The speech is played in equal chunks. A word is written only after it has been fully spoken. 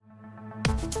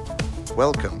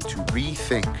Welcome to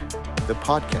Rethink, the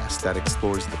podcast that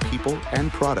explores the people and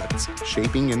products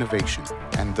shaping innovation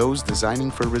and those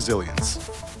designing for resilience.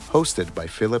 Hosted by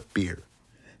Philip Beer.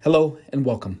 Hello and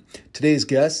welcome. Today's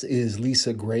guest is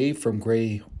Lisa Gray from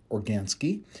Gray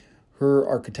Organski. Her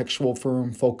architectural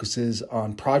firm focuses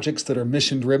on projects that are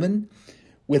mission-driven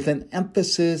with an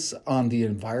emphasis on the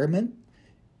environment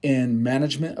and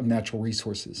management of natural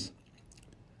resources.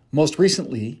 Most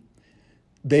recently,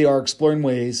 they are exploring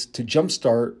ways to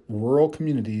jumpstart rural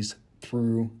communities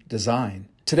through design.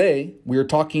 Today, we are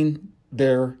talking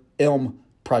their ELM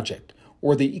project,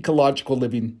 or the Ecological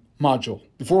Living Module.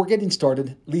 Before getting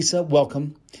started, Lisa,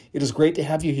 welcome. It is great to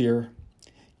have you here.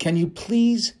 Can you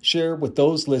please share with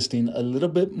those listening a little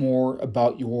bit more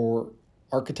about your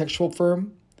architectural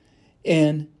firm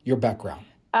and your background?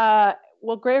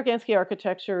 Well, Gray Organski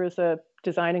Architecture is a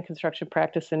design and construction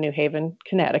practice in New Haven,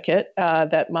 Connecticut,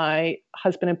 that my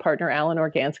husband and partner, Alan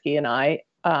Organski, and I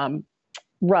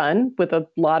run with a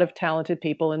lot of talented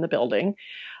people in the building,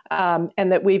 and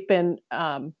that we've been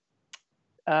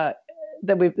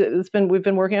we've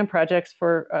been working on projects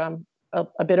for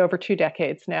a bit over 2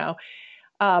 decades now,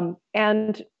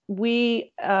 and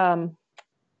we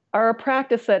are a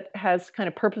practice that has kind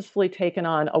of purposefully taken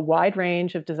on a wide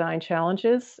range of design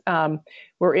challenges.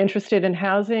 We're interested in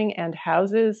housing and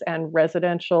houses and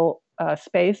residential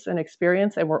space and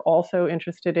experience, and we're also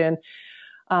interested in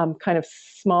kind of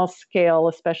small scale,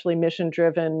 especially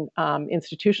mission-driven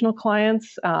institutional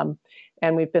clients.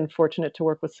 And we've been fortunate to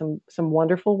work with some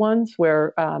wonderful ones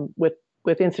where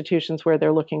with institutions where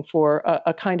they're looking for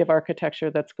a kind of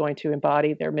architecture that's going to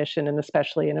embody their mission, and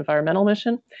especially an environmental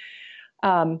mission.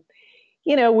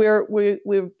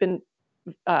 We've been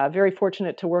very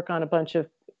fortunate to work on a bunch of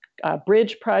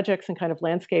bridge projects and kind of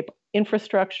landscape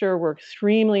infrastructure. We're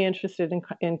extremely interested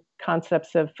in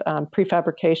concepts of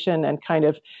prefabrication and kind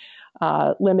of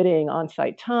limiting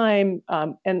on-site time.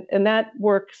 And that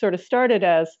work sort of started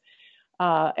as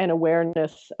an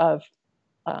awareness of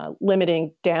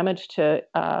limiting damage to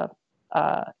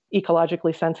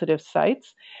ecologically sensitive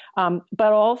sites,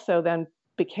 but also then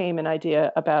became an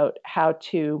idea about how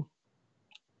to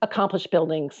accomplish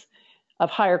buildings of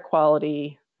higher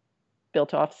quality,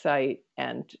 built off-site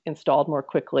and installed more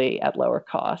quickly at lower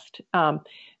cost.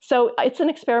 So it's an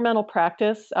experimental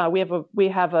practice. We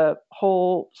have a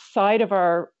whole side of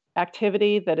our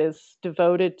activity that is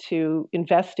devoted to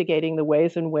investigating the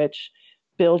ways in which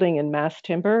building in mass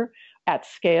timber at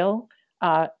scale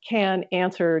can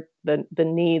answer the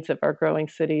needs of our growing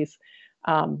cities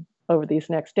over these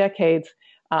next decades,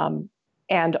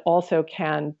 and also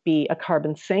can be a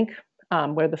carbon sink,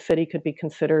 where the city could be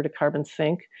considered a carbon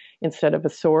sink instead of a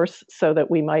source, so that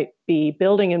we might be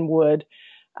building in wood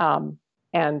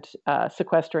and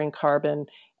sequestering carbon,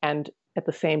 and at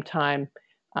the same time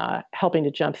helping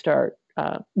to jumpstart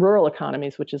rural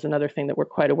economies, which is another thing that we're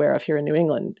quite aware of here in New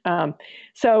England.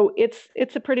 So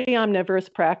it's a pretty omnivorous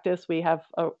practice. We have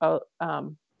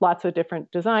lots of different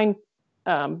design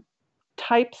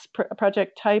types,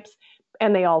 project types,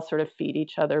 and they all sort of feed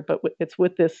each other. But it's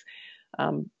with this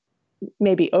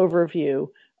maybe overview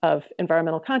of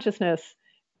environmental consciousness,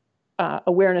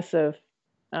 awareness of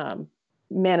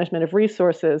management of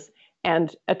resources,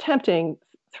 and attempting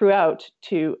throughout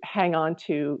to hang on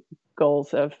to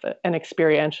goals of an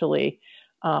experientially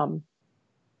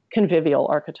convivial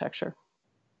architecture.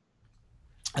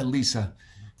 Lisa,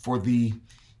 for the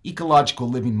Ecological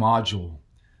Living Module,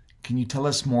 can you tell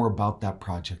us more about that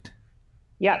project?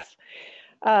 Yes.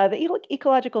 The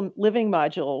Ecological Living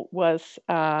Module was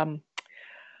a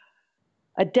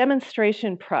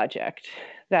demonstration project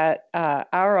that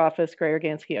our office, Gray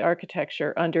Organski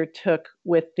Architecture, undertook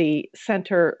with the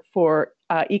Center for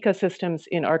Ecosystems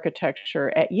in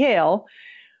Architecture at Yale,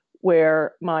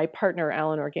 where my partner,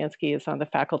 Alan Organski, is on the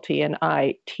faculty and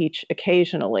I teach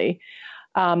occasionally.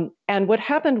 And what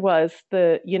happened was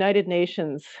the United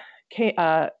Nations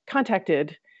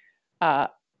contacted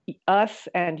us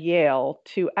and Yale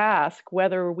to ask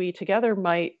whether we together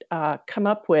might come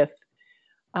up with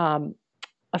a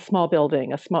small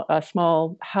building, a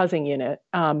small housing unit.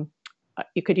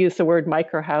 You could use the word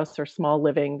micro house or small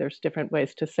living. There's different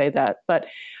ways to say that, but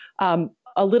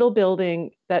a little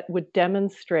building that would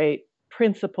demonstrate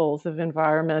principles of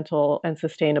environmental and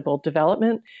sustainable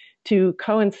development to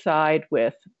coincide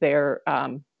with their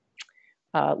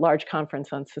large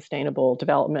conference on sustainable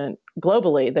development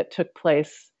globally that took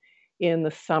place in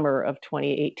the summer of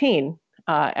 2018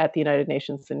 at the United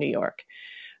Nations in New York.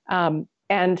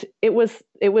 And it was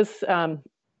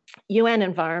UN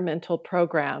Environmental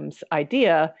Program's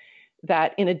idea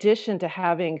that in addition to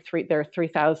having there are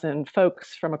 3,000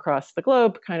 folks from across the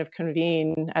globe kind of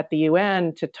convene at the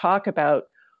UN to talk about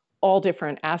all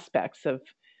different aspects of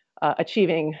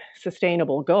achieving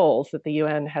sustainable goals that the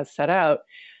UN has set out,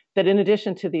 that in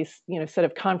addition to these set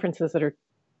of conferences that are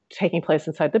taking place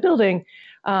inside the building,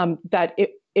 that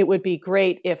it would be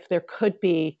great if there could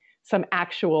be some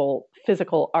actual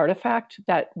physical artifact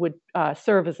that would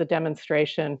serve as a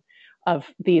demonstration of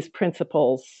these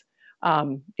principles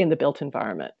in the built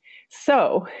environment.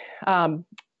 So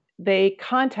they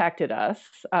contacted us,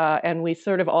 and we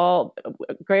sort of all,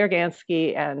 Gray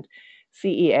Organski and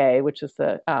CEA, which is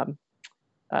the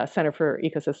Center for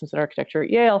Ecosystems and Architecture at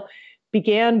Yale,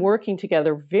 began working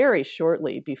together very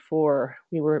shortly before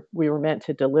we were meant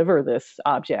to deliver this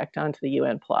object onto the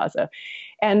UN Plaza.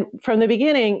 And from the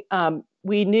beginning,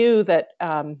 we knew that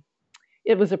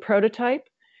it was a prototype,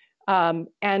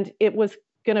 and it was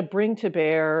going to bring to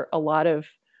bear a lot of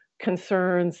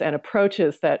concerns and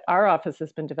approaches that our office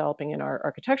has been developing in our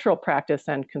architectural practice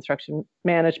and construction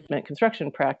management,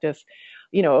 construction practice,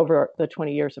 over the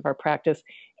 20 years of our practice,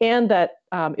 and that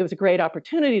it was a great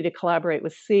opportunity to collaborate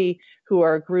with SEE, who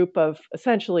are a group of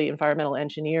essentially environmental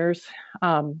engineers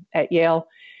at Yale,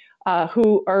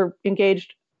 who are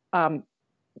engaged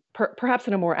perhaps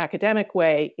in a more academic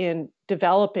way in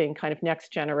developing kind of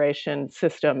next generation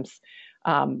systems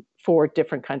for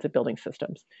different kinds of building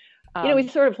systems. We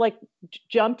sort of like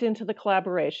jumped into the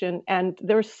collaboration, and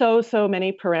there's so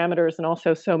many parameters and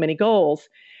also so many goals.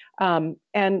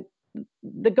 And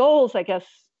the goals, I guess,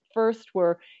 first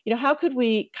were, how could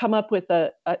we come up with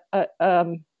a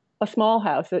small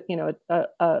house,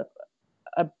 a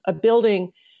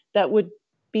building that would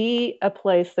be a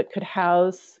place that could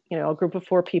house, a group of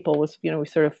 4 people. Was, we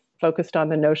sort of focused on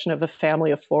the notion of a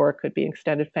family of 4. It could be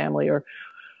extended family or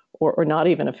not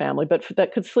even a family, but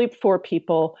that could sleep 4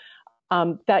 people.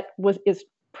 That is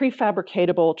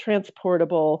prefabricatable,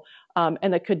 transportable,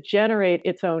 and that could generate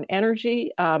its own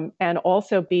energy, and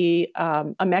also be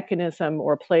a mechanism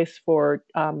or a place for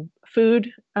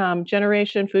food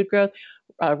generation, food growth,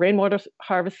 rainwater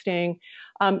harvesting,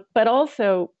 but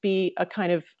also be a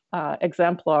kind of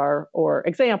exemplar or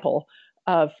example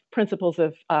of principles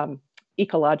of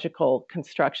ecological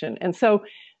construction. And so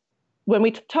when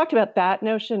we talked about that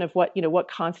notion of what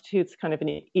constitutes kind of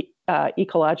an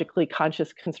ecologically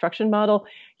conscious construction model,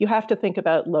 you have to think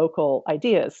about local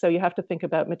ideas. So you have to think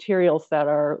about materials that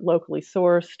are locally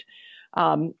sourced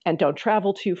and don't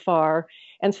travel too far.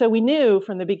 And so we knew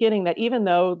from the beginning that even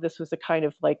though this was a kind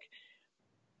of like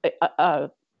a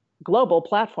global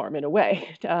platform in a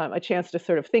way, a chance to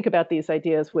sort of think about these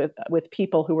ideas with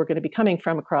people who were going to be coming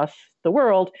from across the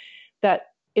world, that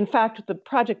in fact, the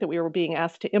project that we were being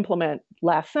asked to implement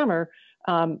last summer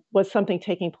was something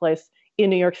taking place in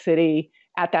New York City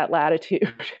at that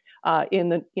latitude, in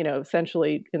the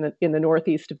essentially in the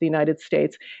northeast of the United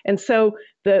States. And so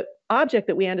the object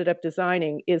that we ended up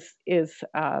designing is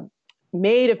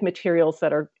made of materials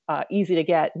that are easy to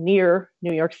get near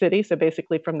New York City, so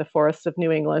basically from the forests of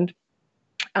New England,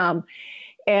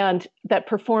 and that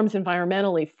performs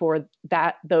environmentally for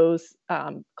those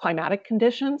climatic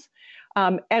conditions.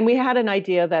 And we had an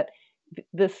idea that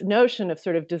this notion of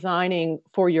sort of designing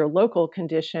for your local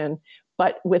condition,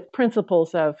 but with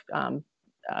principles of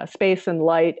space and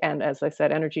light, and as I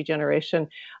said, energy generation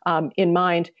in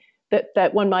mind,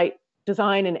 that one might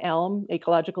design an ELM,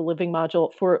 ecological living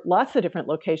module, for lots of different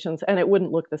locations, and it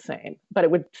wouldn't look the same, but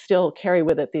it would still carry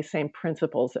with it these same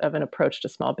principles of an approach to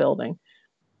small building.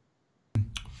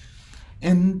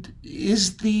 And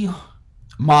is the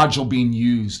module being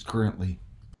used currently?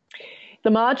 The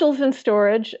module's in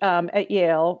storage at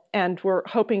Yale, and we're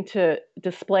hoping to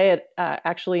display it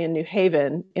actually in New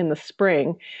Haven in the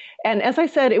spring. And as I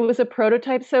said, it was a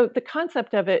prototype. So the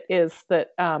concept of it is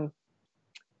that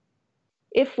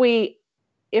if we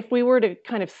were to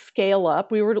kind of scale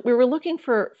up, we were looking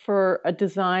for a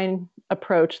design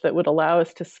approach that would allow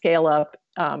us to scale up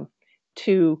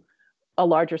to a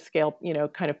larger scale,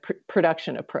 kind of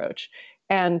production approach.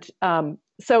 And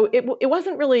so it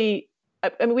wasn't really.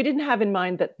 I mean, we didn't have in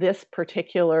mind that this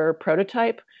particular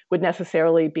prototype would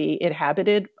necessarily be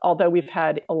inhabited, although we've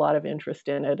had a lot of interest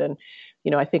in it. And,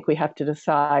 I think we have to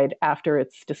decide after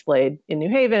it's displayed in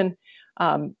New Haven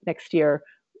next year,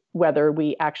 whether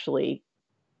we actually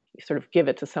sort of give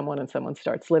it to someone and someone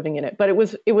starts living in it. But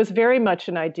it was very much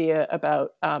an idea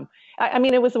about,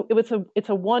 it's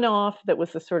a one-off that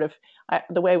was the sort of,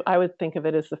 the way I would think of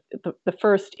it is the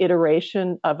first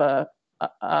iteration of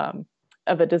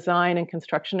a design and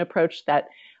construction approach that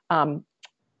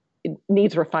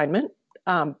needs refinement,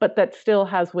 but that still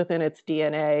has within its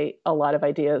DNA a lot of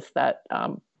ideas that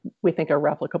we think are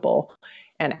replicable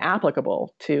and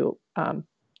applicable to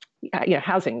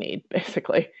housing need,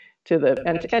 basically, to the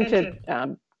and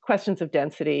to questions of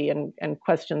density and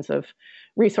questions of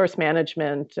resource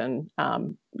management and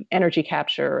energy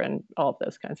capture and all of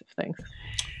those kinds of things.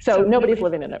 So nobody's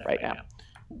living in it right now.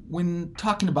 When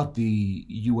talking about the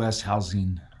U.S.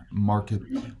 housing market,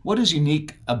 what is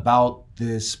unique about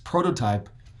this prototype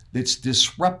that's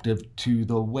disruptive to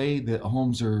the way that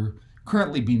homes are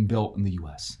currently being built in the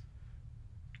U.S.?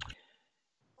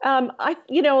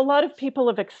 A lot of people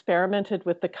have experimented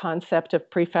with the concept of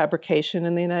prefabrication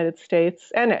in the United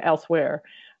States and elsewhere,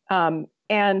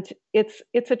 and it's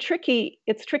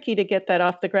tricky to get that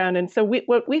off the ground. And so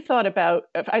what we thought about,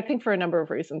 I think, for a number of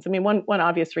reasons. I mean, one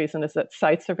obvious reason is that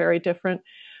sites are very different,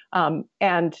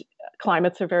 and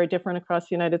climates are very different across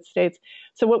the United States.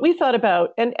 So what we thought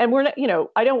about, and we're not,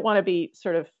 I don't want to be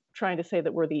sort of trying to say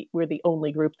that we're the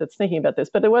only group that's thinking about this,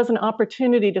 but there was an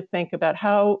opportunity to think about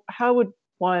how would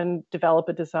one develop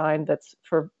a design that's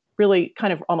for really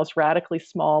kind of almost radically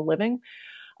small living,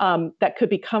 that could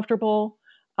be comfortable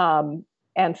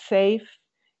and safe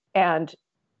and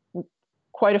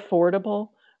quite affordable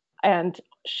and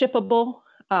shippable,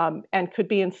 and could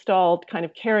be installed kind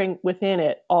of carrying within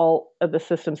it all of the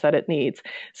systems that it needs.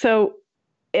 So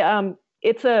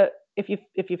if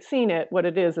you've seen it, what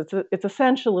it is, it's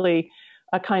essentially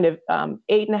a kind of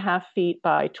 8.5 feet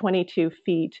by 22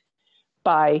 feet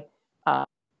by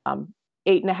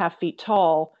 8.5 feet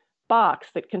tall box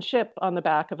that can ship on the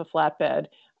back of a flatbed,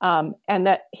 and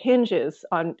that hinges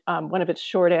on one of its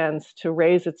short ends to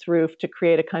raise its roof to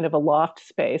create a kind of a loft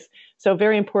space. So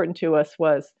very important to us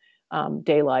was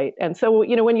daylight. And so,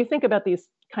 when you think about these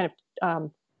kind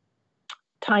of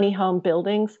tiny home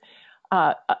buildings,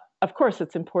 of course,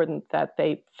 it's important that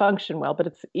they function well,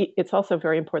 but it's also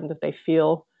very important that they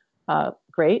feel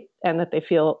great and that they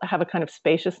have a kind of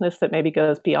spaciousness that maybe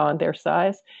goes beyond their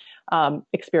size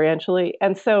experientially.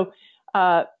 And so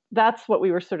that's what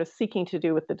we were sort of seeking to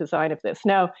do with the design of this.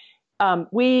 Now,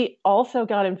 we also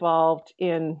got involved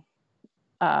in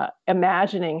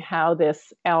imagining how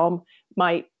this elm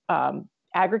might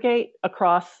aggregate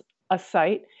across a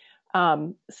site,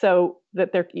 so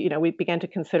that we began to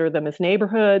consider them as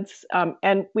neighborhoods.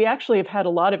 And we actually have had a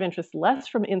lot of interest, less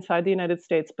from inside the United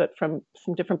States, but from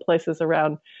some different places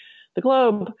around the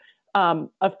globe,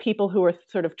 of people who are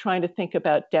sort of trying to think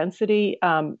about density,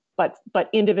 but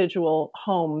individual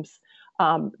homes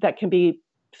that can be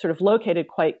sort of located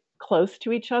quite close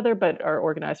to each other, but are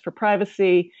organized for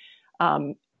privacy,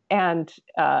 and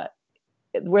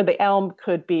where the elm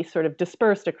could be sort of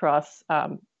dispersed across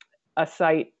a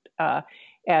site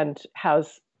and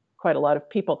house quite a lot of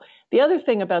people. The other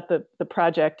thing about the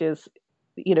project is,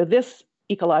 this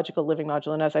ecological living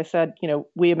module, and as I said,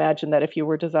 we imagine that if you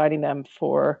were designing them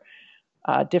for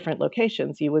different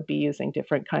locations, you would be using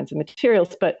different kinds of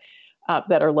materials, but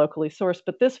that are locally sourced.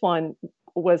 But this one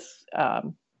was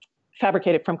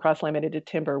fabricated from cross-laminated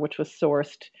timber, which was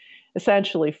sourced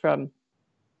essentially from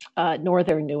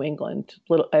northern New England,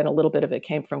 and a little bit of it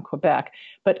came from Quebec,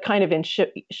 but kind of in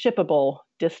shippable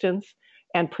distance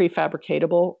and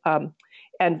prefabricatable.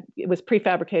 And it was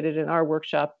prefabricated in our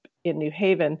workshop in New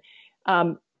Haven.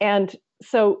 And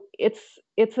so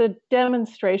it's a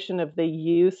demonstration of the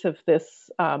use of this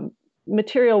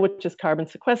material, which is carbon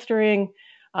sequestering,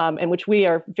 and which we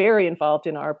are very involved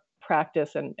in our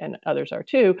practice, and others are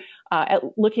too, at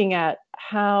looking at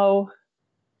how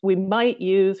we might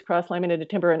use cross-laminated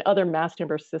timber and other mass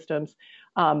timber systems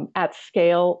at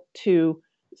scale to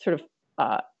sort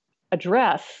of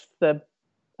address the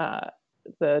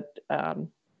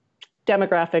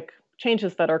demographic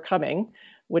changes that are coming,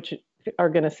 which are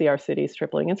going to see our cities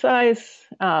tripling in size,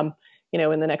 in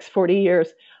the next 40 years,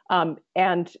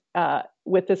 and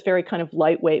with this very kind of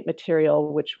lightweight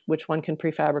material, which one can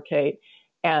prefabricate,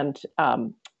 and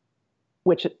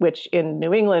which in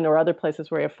New England or other places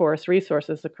where you have forest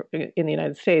resources in the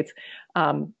United States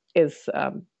is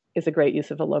a great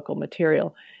use of a local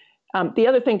material. The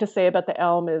other thing to say about the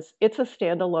elm is it's a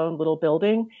standalone little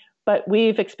building, but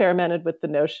we've experimented with the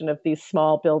notion of these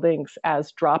small buildings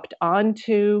as dropped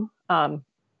onto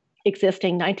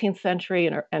existing 19th century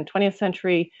and 20th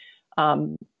century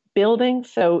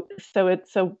buildings. So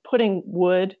putting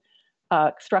wood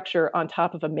structure on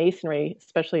top of a masonry,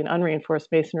 especially an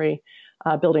unreinforced masonry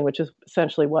building, which is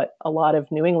essentially what a lot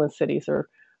of New England cities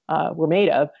were made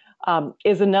of,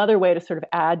 is another way to sort of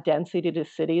add density to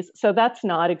cities. So that's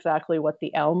not exactly what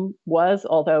the elm was,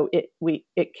 although it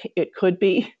could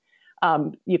be.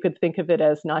 You could think of it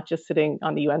as not just sitting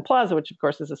on the UN Plaza, which of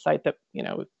course is a site that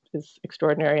is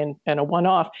extraordinary and a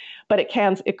one-off, but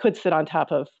it could sit on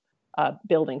top of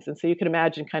buildings. And so you can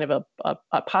imagine kind of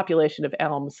a population of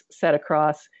elms set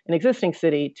across an existing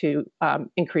city to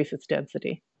increase its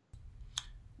density.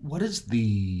 What is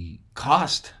the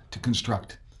cost to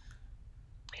construct?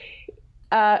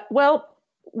 Well,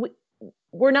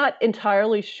 we're not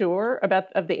entirely sure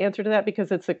of the answer to that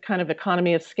because it's a kind of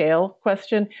economy of scale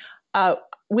question.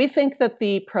 We think that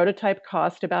the prototype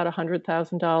cost about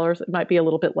 $100,000. It might be a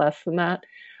little bit less than that.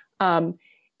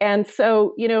 And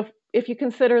so, if you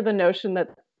consider the notion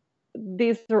that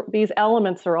these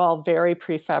elements are all very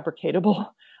prefabricatable,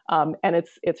 and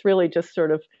it's really just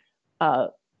sort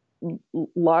of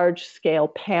large scale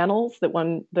panels that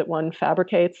one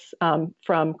fabricates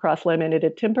from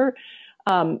cross-laminated timber.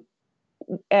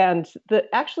 And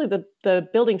the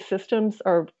building systems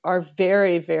are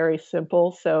very, very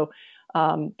simple. So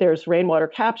there's rainwater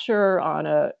capture on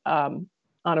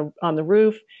the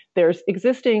roof. There's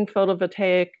existing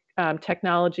photovoltaic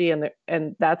technology,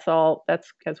 and that's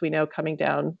as we know coming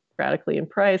down radically in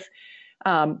price.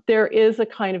 There is a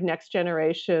kind of next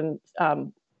generation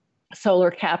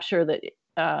solar capture that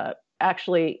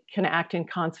actually can act in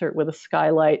concert with a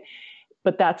skylight,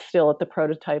 but that's still at the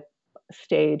prototype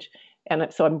stage. And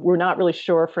so we're not really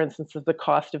sure, for instance, of the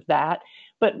cost of that.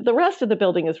 But the rest of the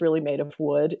building is really made of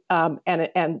wood, and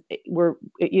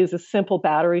it uses simple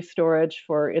battery storage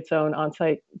for its own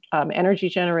on-site energy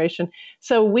generation.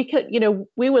 So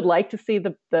we would like to see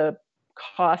the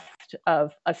cost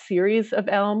of a series of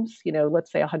elms,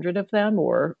 let's say 100 of them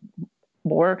or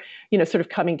more, sort of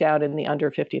coming down in the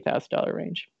under $50,000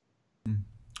 range.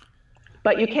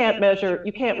 But you can't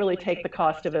really take the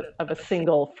cost of a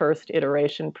single first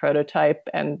iteration prototype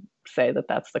and say that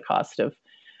that's the cost of,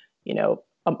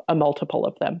 a multiple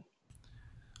of them.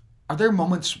 Are there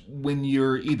moments when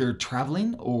you're either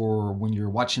traveling or when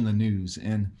you're watching the news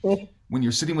and when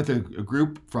you're sitting with a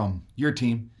group from your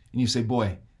team and you say,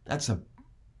 boy, that's a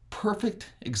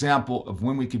perfect example of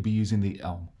when we could be using the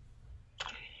elm?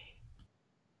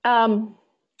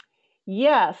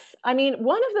 Yes. I mean,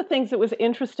 one of the things that was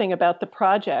interesting about the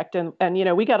project, and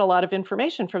we got a lot of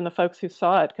information from the folks who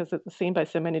saw it because it was seen by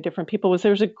so many different people, was there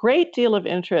was a great deal of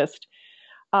interest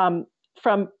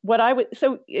from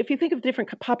so if you think of different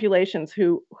populations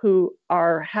who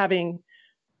are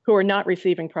not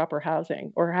receiving proper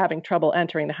housing or having trouble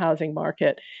entering the housing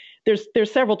market, there's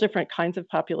several different kinds of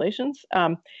populations.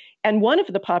 And one of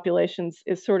the populations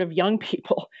is sort of young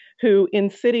people who in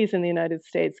cities in the United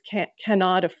States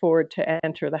cannot afford to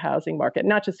enter the housing market,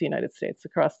 not just the United States,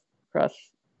 across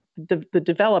the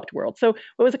developed world. So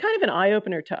what was a kind of an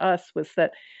eye-opener to us was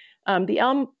that the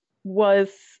elm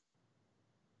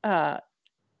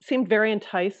seemed very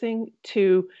enticing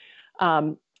to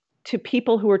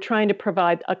people who were trying to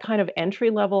provide a kind of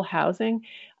entry-level housing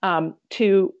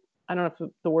to, I don't know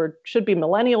if the word should be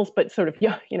millennials, but sort of,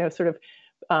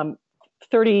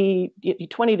 20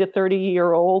 to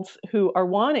 30-year-olds who are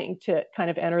wanting to kind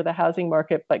of enter the housing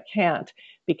market but can't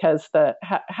because the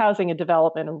housing and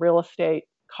development and real estate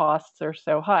costs are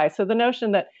so high. So the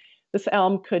notion that this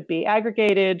elm could be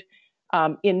aggregated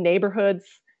in neighborhoods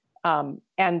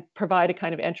and provide a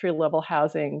kind of entry-level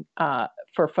housing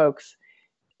for folks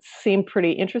seemed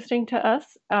pretty interesting to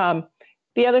us.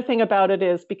 The other thing about it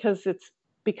is because it's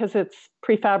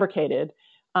prefabricated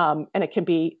and it can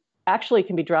be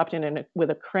dropped in with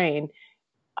a crane.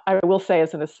 I will say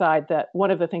as an aside that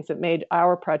one of the things that made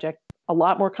our project a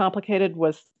lot more complicated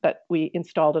was that we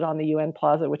installed it on the UN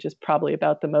Plaza, which is probably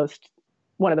about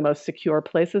one of the most secure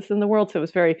places in the world. So it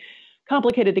was very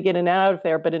complicated to get in and out of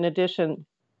there. But in addition,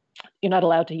 you're not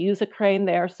allowed to use a crane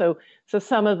there. So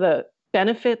some of the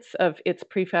benefits of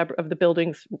the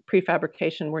building's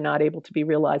prefabrication were not able to be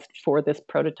realized for this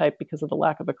prototype because of the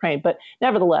lack of a crane. But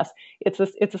nevertheless, it's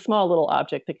a small little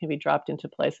object that can be dropped into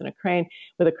place with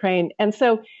a crane. And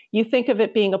so you think of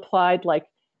it being applied like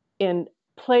in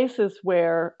places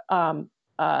where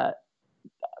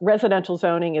residential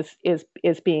zoning is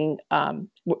being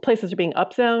places are being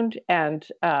upzoned and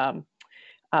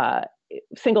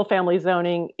single-family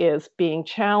zoning is being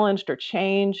challenged or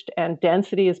changed, and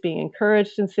density is being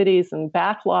encouraged in cities, and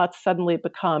backlots suddenly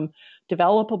become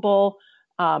developable,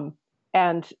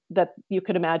 and that you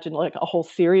could imagine like a whole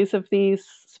series of these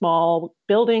small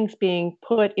buildings being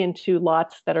put into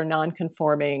lots that are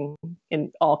non-conforming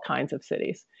in all kinds of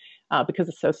cities because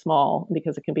it's so small,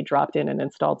 because it can be dropped in and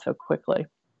installed so quickly.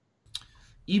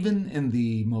 Even in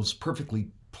the most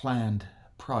perfectly planned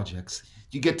projects,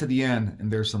 you get to the end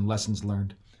and there's some lessons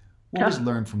learned. What was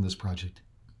learned from this project?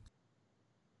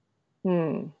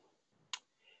 Give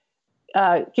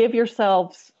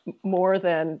yourselves more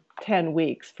than 10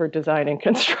 weeks for design and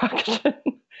construction.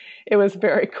 It was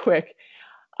very quick.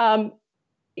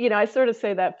 I sort of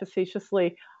say that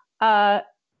facetiously. I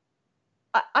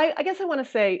guess I want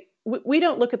to say we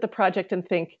don't look at the project and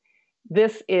think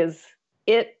this is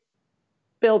it,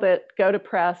 build it, go to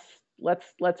press,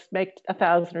 let's make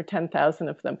 1,000 or 10,000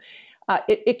 of them.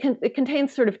 It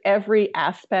contains sort of every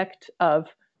aspect of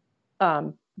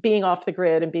being off the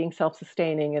grid and being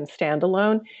self-sustaining and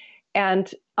standalone.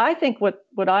 And I think what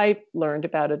I learned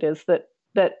about it is that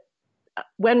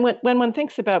when one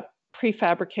thinks about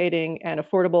prefabricating and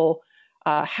affordable,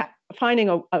 finding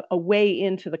a way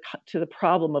into the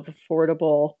problem of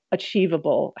affordable,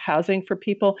 achievable housing for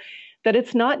people, that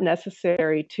it's not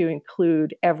necessary to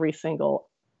include every single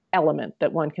element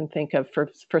that one can think of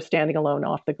for standing alone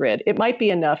off the grid. It might be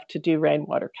enough to do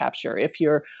rainwater capture if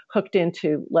you're hooked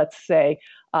into, let's say,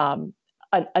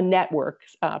 a network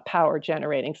power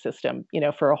generating system,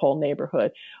 for a whole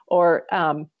neighborhood. Or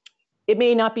it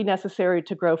may not be necessary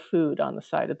to grow food on the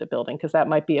side of the building because that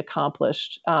might be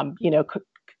accomplished,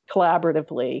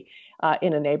 collaboratively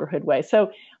in a neighborhood way.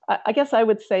 So I guess I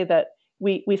would say that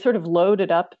we sort of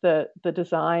loaded up the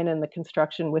design and the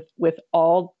construction with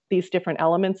all these different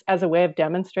elements as a way of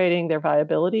demonstrating their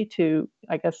viability to,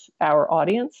 I guess, our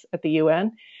audience at the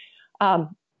UN.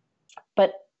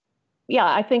 But yeah,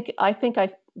 I think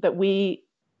that we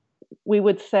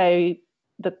would say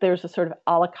that there's a sort of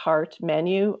a la carte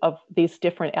menu of these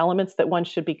different elements that one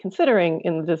should be considering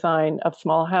in the design of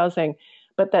small housing,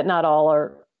 but that not all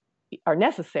are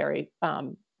necessary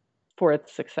for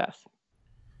its success.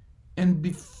 And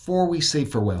before we say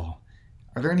farewell,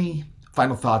 are there any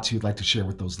final thoughts you'd like to share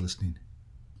with those listening?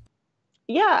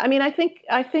 Yeah, I mean, I think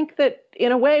that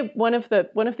in a way, one of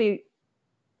the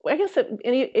I guess,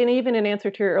 even in answer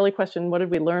to your early question, what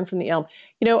did we learn from the Elm?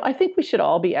 I think we should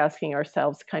all be asking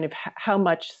ourselves kind of how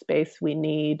much space we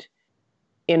need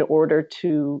in order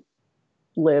to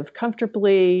live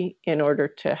comfortably, in order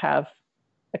to have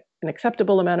an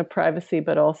acceptable amount of privacy,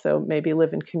 but also maybe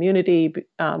live in community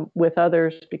with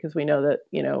others, because we know that,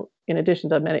 in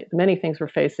addition to many things we're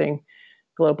facing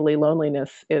globally,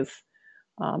 loneliness is,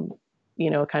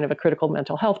 kind of a critical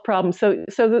mental health problem. So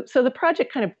the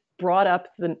project kind of brought up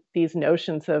these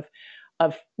notions of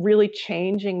really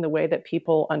changing the way that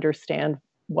people understand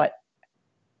what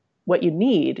you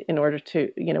need in order to,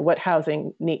 what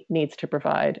housing needs to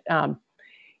provide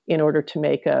in order to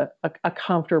make a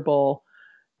comfortable,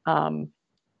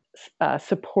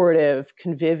 supportive,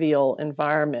 convivial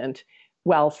environment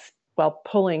while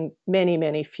pulling many,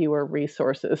 many fewer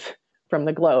resources from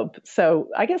the globe. So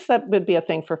I guess that would be a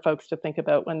thing for folks to think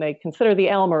about when they consider the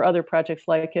Elm or other projects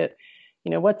like it.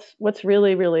 What's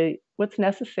really, really, what's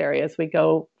necessary as we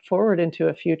go forward into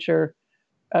a future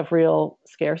of real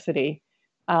scarcity,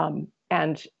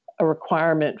 and a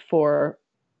requirement for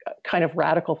kind of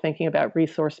radical thinking about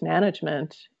resource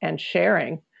management and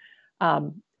sharing.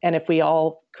 And if we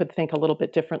all could think a little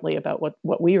bit differently about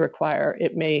what we require,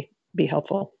 it may be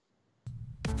helpful.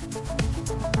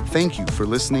 Thank you for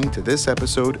listening to this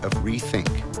episode of Rethink.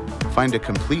 Find a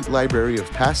complete library of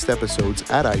past episodes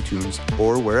at iTunes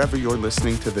or wherever you're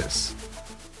listening to this.